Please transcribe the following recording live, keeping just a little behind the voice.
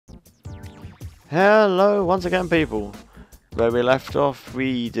Hello once again, people. Where we left off,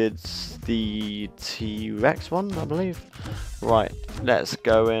 we did the T-Rex one, I believe. Right, let's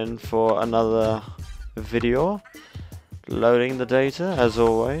go in for another video. Loading the data, as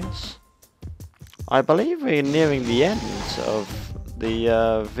always. I believe we're nearing the end of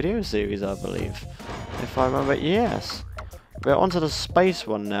the video series, I believe. If I remember, yes. We're onto the space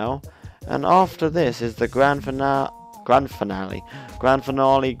one now. And after this is the grand finale,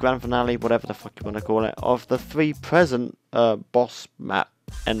 whatever the fuck you want to call it, of the 3 present boss map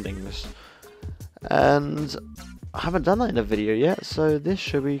endings. And I haven't done that in a video yet, so this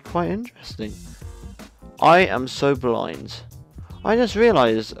should be quite interesting. I am so blind. I just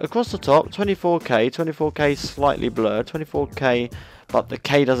realised, across the top, 24K slightly blurred, 24K, but the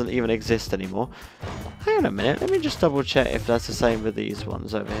K doesn't even exist anymore. Hang on a minute, let me just double check if that's the same with these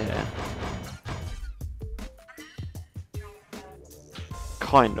ones over here.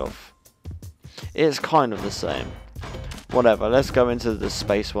 Kind of. It's kind of the same. Whatever, let's go into the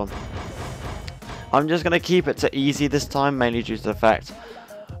space one. I'm just going to keep it to easy this time, mainly due to the fact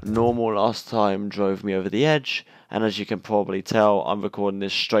normal last time drove me over the edge. And as you can probably tell, I'm recording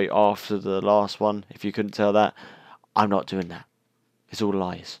this straight after the last one. If you couldn't tell that, I'm not doing that. It's all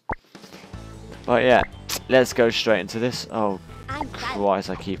lies. But yeah, let's go straight into this. Oh, Christ,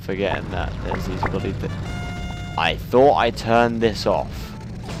 I keep forgetting that there's these bloody things. I thought I turned this off.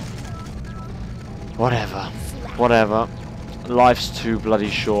 Whatever. Life's too bloody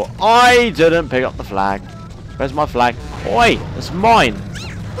short. I didn't pick up the flag. Where's my flag? Oi, it's mine.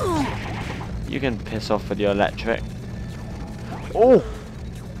 You can piss off with your electric. Oh!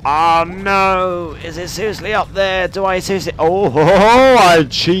 Oh no! Is it seriously up there? Do I seriously... Oh, I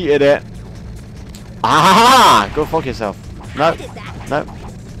cheated it. Ah! Go fuck yourself. No.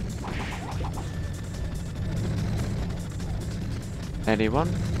 Anyone?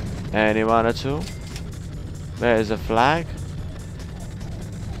 Anyone at all? There is a flag.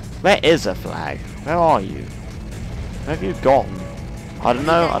 Where is a flag? Where are you? Where have you gone? I don't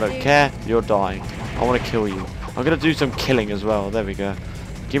know. I don't care. You're dying. I want to kill you. I'm going to do some killing as well. There we go.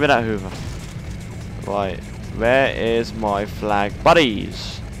 Give me that Hoover. Right. Where is my flag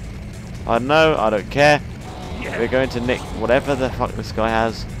buddies? I don't know. I don't care. We're going to nick whatever the fuck this guy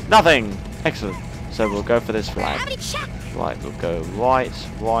has. Nothing! Excellent. So we'll go for this flag. Right. We'll go right.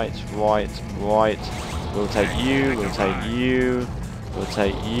 We'll take you. We'll take you. We'll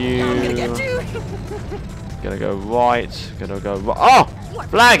take you. Gonna go right. Gonna go right. Oh!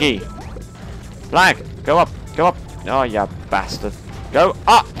 Flaggy! Flag! Go up! Go up! Oh, you bastard. Go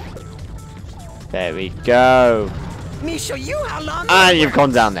up! There we go. Me show you how long. And you've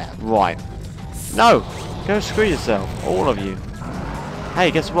gone down there. Right. No! Go screw yourself. All of you.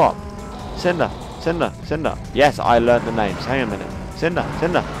 Hey, guess what? Cinder. Yes, I learned the names. Hang on a minute. Cinder.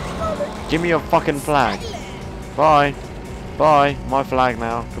 Give me your fucking flag. Bye. My flag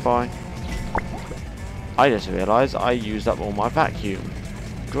now. Goodbye. I just realised I used up all my vacuum.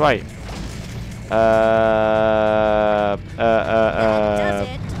 Great.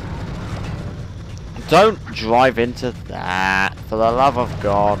 Don't drive into that, for the love of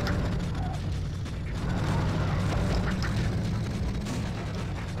God.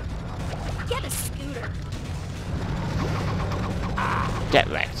 Get a scooter. Get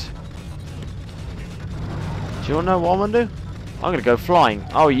wrecked. Do you want to know what I'm going to do? I'm going to go flying.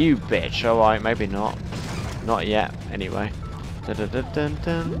 Oh, you bitch. Alright, maybe not. Not yet, anyway.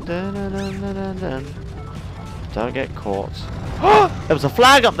 Don't get caught. Oh, there was a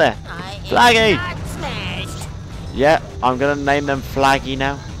flag up there. Flaggy. Yeah, I'm gonna name them Flaggy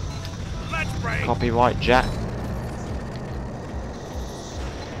now. Copyright Jack.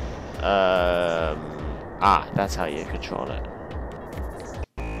 That's how you control it.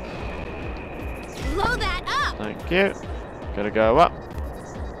 Blow that up. Thank you. Gotta go up.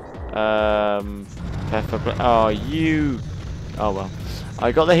 Oh, you. Oh well.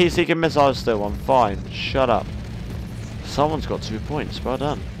 I got the heat-seeking missile still. I'm fine. Shut up. Someone's got 2 points. Well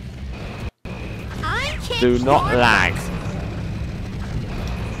done. Do not lag.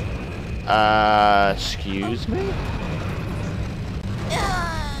 Excuse me?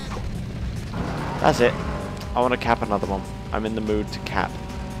 That's it. I want to cap another one. I'm in the mood to cap.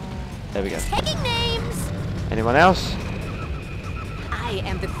 There we go. Taking names. Anyone else? I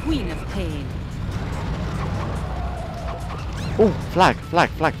am the queen of pain. Oh, flag.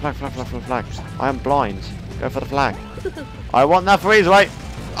 I am blind. Go for the flag. I want that freeze rate.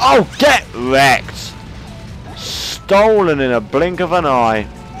 Oh, get wrecked. Stolen in a blink of an eye.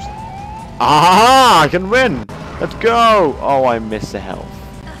 Aha, I can win. Let's go. Oh, I missed the health.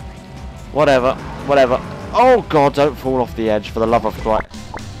 Whatever. Oh, God, don't fall off the edge for the love of Christ.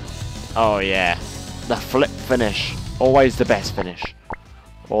 Oh yeah, the flip finish. Always the best finish.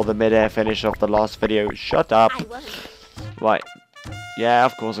 Or the mid-air finish of the last video. Shut up. Right. Yeah,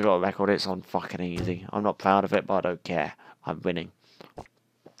 of course I got a record. It's on fucking easy. I'm not proud of it, but I don't care. I'm winning.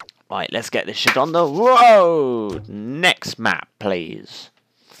 Right, let's get this shit on the road. Next map, please.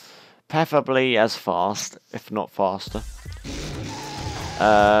 Preferably as fast, if not faster.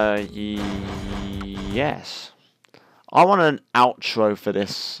 Yes. I want an outro for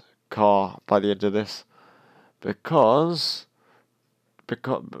this car by the end of this. Because,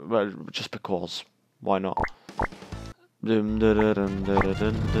 well, just because. Why not?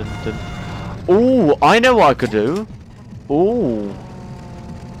 Ooh, I know what I could do. Ooh.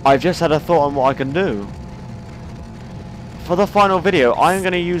 I've just had a thought on what I can do. For the final video, I'm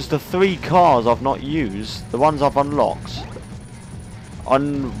going to use the 3 cars I've not used, the ones I've unlocked,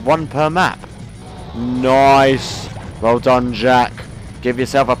 on one per map. Nice. Well done, Jack. Give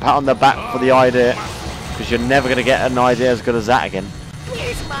yourself a pat on the back for the idea, because you're never going to get an idea as good as that again.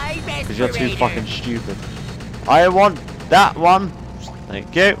 Because you're too fucking stupid. I want that one.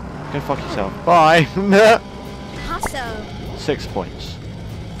 Thank you. Go fuck yourself. Bye. Awesome. 6 points.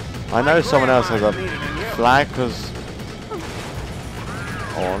 I know someone else has a flag, because...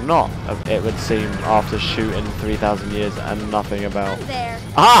 Or not, it would seem, after shooting 3,000 years and nothing about... There.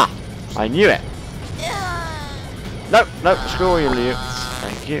 Ah! I knew it! Nope, nope, screw you, Liu.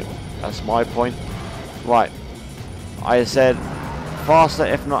 Thank you. That's my point. Right. I said faster,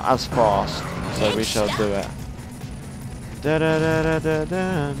 if not as fast. So we shall do it. Da -da -da -da -da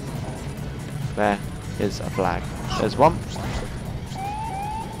 -da. There is a flag. There's one.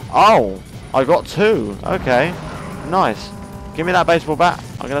 Oh! I got 2. Okay. Nice. Give me that baseball bat.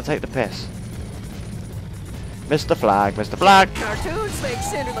 I'm going to take the piss. Mr. Flag, Mr. Flag. Cartoons make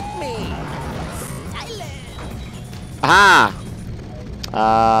Cinder look mean. Ah!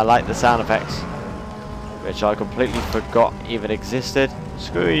 I like the sound effects, which I completely forgot even existed.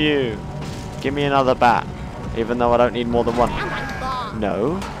 Screw you. Give me another bat, even though I don't need more than one.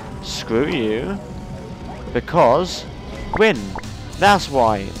 No. Screw you. Because win. That's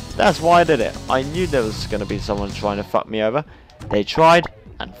why. That's why I did it. I knew there was going to be someone trying to fuck me over. They tried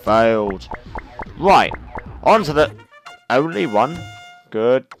and failed. Right. On to the... Only one.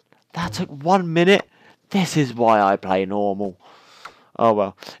 Good. That took 1 minute. This is why I play normal. Oh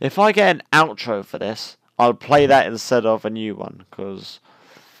well. If I get an outro for this, I'll play that instead of a new one.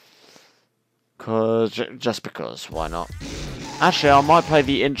 Just because. Why not? Actually, I might play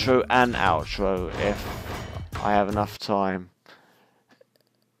the intro and outro if I have enough time.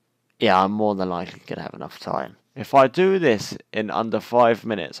 Yeah, I'm more than likely going to have enough time. If I do this in under 5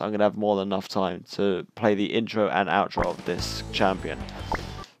 minutes, I'm going to have more than enough time to play the intro and outro of this champion.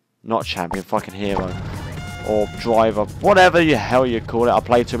 Not champion, fucking hero. Or driver, whatever the hell you call it. I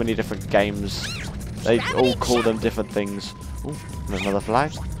play too many different games. They all call them different things. Ooh, another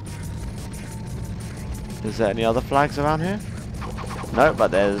flag. Is there any other flags around here? No,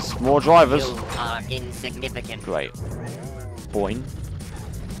 but there's more drivers. You are insignificant. Great. Boing.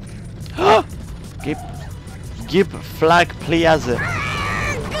 Give flag, please.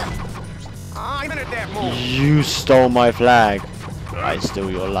 You stole my flag. I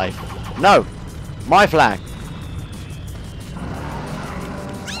stole your life. No, my flag.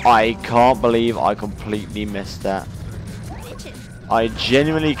 I can't believe I completely missed that. I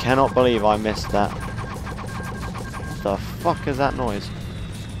genuinely cannot believe I missed that. What the fuck is that noise?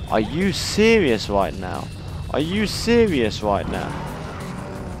 Are you serious right now? Are you serious right now?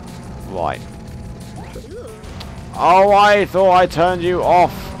 Right. Oh, I thought I turned you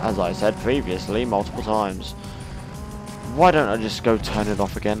off, as I said previously multiple times. Why don't I just go turn it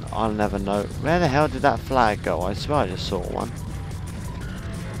off again? I'll never know. Where the hell did that flag go? I swear I just saw one.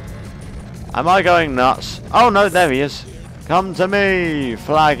 Am I going nuts? Oh no, there he is. Come to me,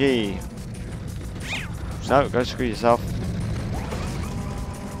 flaggy. No, go screw yourself.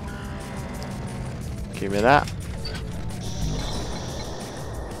 Give me that.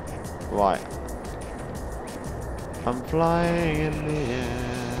 Right. I'm flying in the air.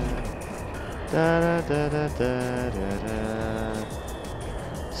 Da da da da da da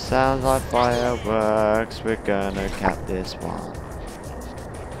da. Sounds like fireworks. We're gonna cap this one.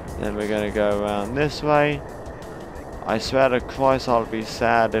 Then we're gonna go around this way. I swear to Christ, I'll be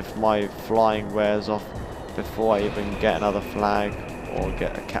sad if my flying wears off before I even get another flag or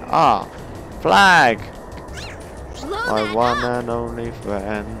get a cap. Ah, flag! My one and only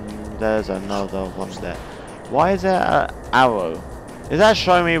friend. There's another one there. Why is there an arrow? Is that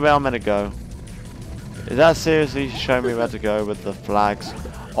showing me where I'm gonna go? Is that seriously showing me where to go with the flags?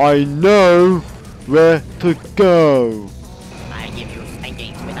 I know where to go. I give you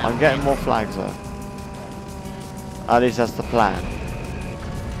spankings with I'm getting more flags though. At least that's the plan.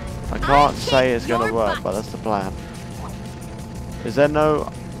 I can't say it's going to work, but that's the plan. Is there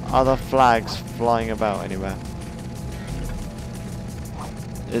no other flags flying about anywhere?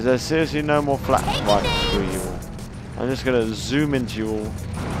 Is there seriously no more flags? Right, screw you all. I'm just going to zoom into you all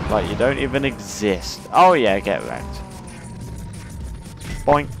like you don't even exist. Oh yeah, get wrecked.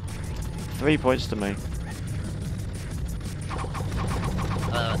 Boink. 3 points to me.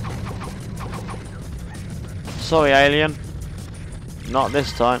 Sorry, alien. Not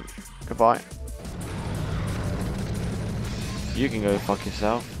this time. Goodbye. You can go fuck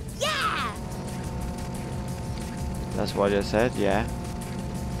yourself. Yeah! That's what I just said, yeah.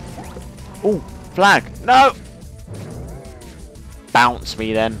 Ooh, flag! No! Bounce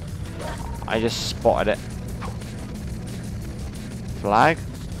me then. I just spotted it. Flag?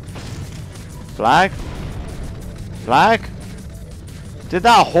 Flag? Flag? Did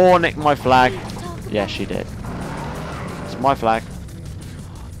that whore nick my flag? Yeah, she did. It's my flag.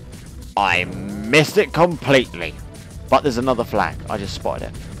 I missed it completely. But there's another flag. I just spotted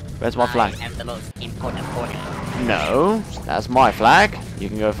it. Where's my flag? I am the most important order. No, that's my flag. You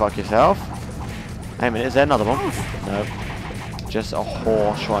can go fuck yourself. Hey a minute, is there another one? No. Just a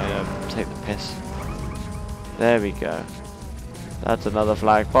whore trying to take the piss. There we go. That's another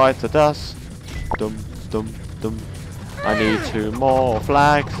flag. Bite the dust. Dum, dum, dum. I need 2 more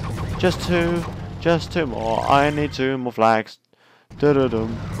flags. Just 2. Just 2 more. I need 2 more flags.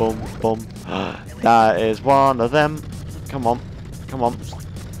 Da-da-dum, boom, boom. That is one of them. Come on. Come on.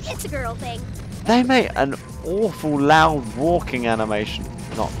 It's a girl thing. They made an awful loud walking animation.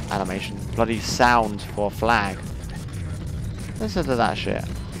 Not animation. Bloody sound for a flag. Listen to that shit.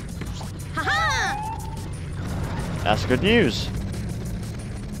 Haha! That's good news.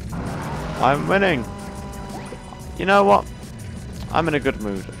 I'm winning. You know what? I'm in a good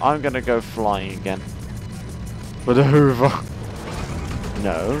mood. I'm gonna go flying again. With a Hoover.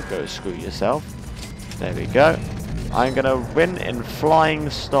 No, go screw yourself. There we go. I'm gonna win in flying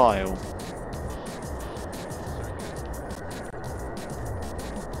style.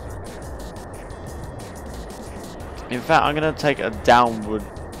 In fact, I'm gonna take a downward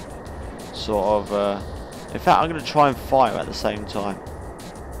sort of. In fact, I'm gonna try and fire at the same time.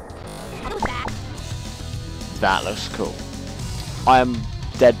 That looks cool. I am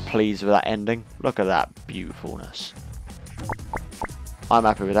dead pleased with that ending. Look at that beautifulness. I'm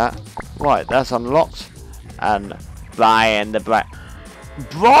happy with that. Right, that's unlocked. And Brian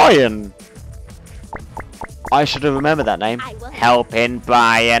Brian! I should have remembered that name. Helping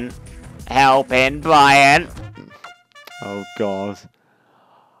Brian. Helping Brian. Oh god.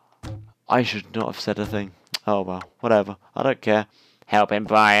 I should not have said a thing. Oh well, whatever. I don't care. Helping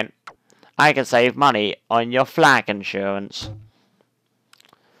Brian. I can save money on your flag insurance.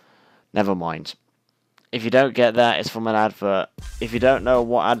 Never mind. If you don't get that, it's from an advert. If you don't know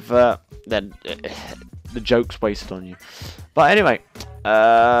what advert, then the joke's wasted on you. But anyway,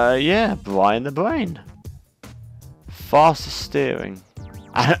 yeah, Brian the Brain. Faster steering.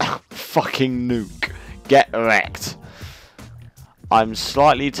 Fucking nuke. Get wrecked. I'm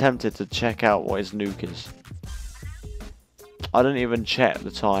slightly tempted to check out what his nuke is. I didn't even check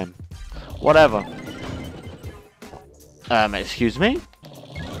the time. Whatever. Excuse me?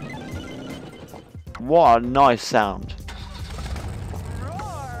 What a nice sound.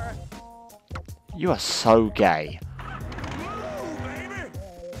 You are so gay.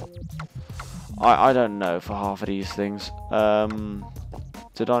 I don't know for half of these things.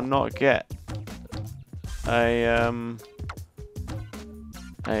 Did I not get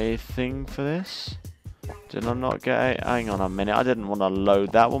a thing for this? Did I not get a... Hang on a minute, I didn't want to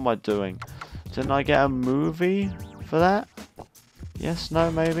load that. What am I doing? Didn't I get a movie for that? Yes,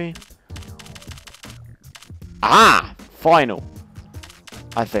 no, maybe? Ah! Final.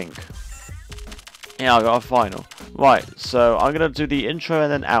 I think. Yeah, I got a final. Right, so I'm going to do the intro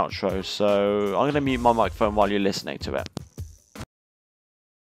and then outro. So I'm going to mute my microphone while you're listening to it.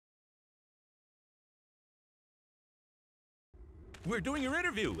 We're doing your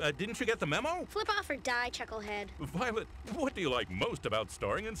interview. Didn't you get the memo? Flip off or die, Chucklehead. Violet, what do you like most about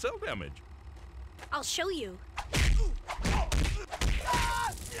starring in Cell Damage? I'll show you.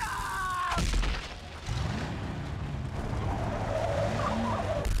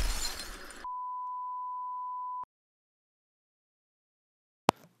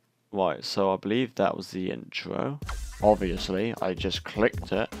 Right, so I believe that was the intro. Obviously, I just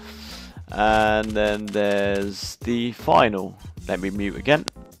clicked it. And then there's the final. Let me mute again.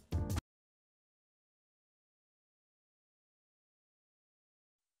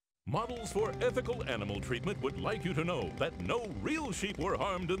 Model Models for Ethical Animal Treatment would like you to know that no real sheep were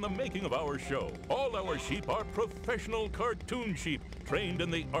harmed in the making of our show. All our sheep are professional cartoon sheep, trained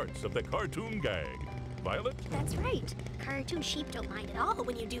in the arts of the cartoon gag. Violet? That's right. Cartoon sheep don't mind at all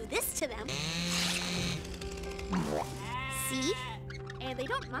when you do this to them. See? And they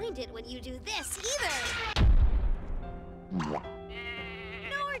don't mind it when you do this either.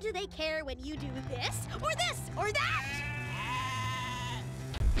 Nor do they care when you do this, or that!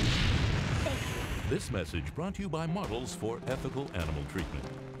 This message brought to you by Models for Ethical Animal Treatment.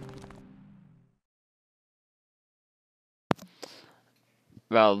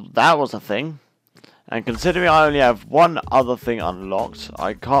 Well, that was a thing. And considering I only have one other thing unlocked,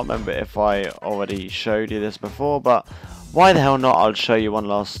 I can't remember if I already showed you this before, but why the hell not? I'll show you one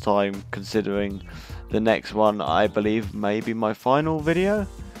last time, considering the next one, I believe, may be my final video.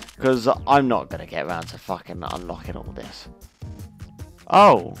 Because I'm not going to get around to fucking unlocking all this.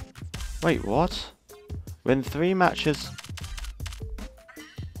 Oh! Wait, what? Win 3 matches.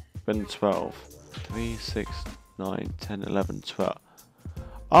 Win 12. 3, 6, 9, 10, 11, 12.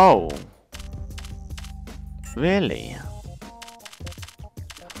 Oh! Really?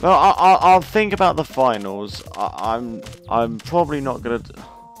 Well, I'll think about the finals. I'm probably not gonna.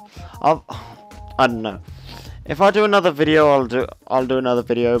 I don't know. If I do another video, I'll do another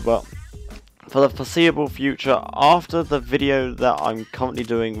video. But for the foreseeable future, after the video that I'm currently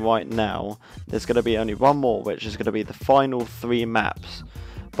doing right now, there's gonna be only one more, which is gonna be the final 3 maps.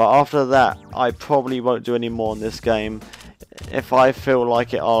 But after that, I probably won't do any more in this game. If I feel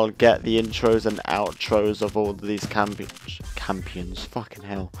like it, I'll get the intros and outros of all of these champions. Fucking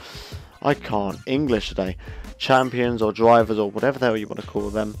hell. I can't. English today. Champions or drivers or whatever the hell you want to call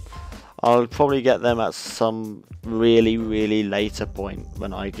them. I'll probably get them at some really, really later point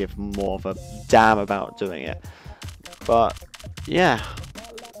when I give more of a damn about doing it. But, yeah.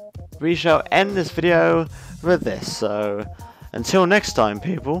 We shall end this video with this. So, until next time,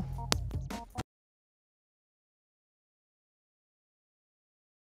 people.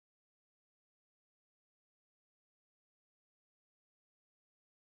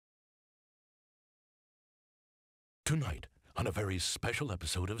 Tonight, on a very special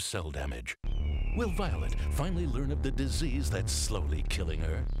episode of Cell Damage, will Violet finally learn of the disease that's slowly killing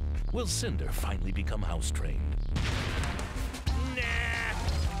her? Will Cinder finally become house-trained?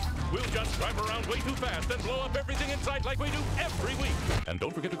 Nah! We'll just drive around way too fast and blow up everything in sight like we do every week! And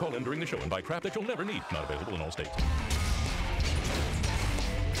don't forget to call in during the show and buy crap that you'll never need. Not available in all states.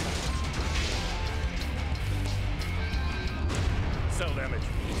 Cell Damage,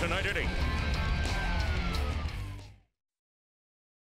 tonight at 8.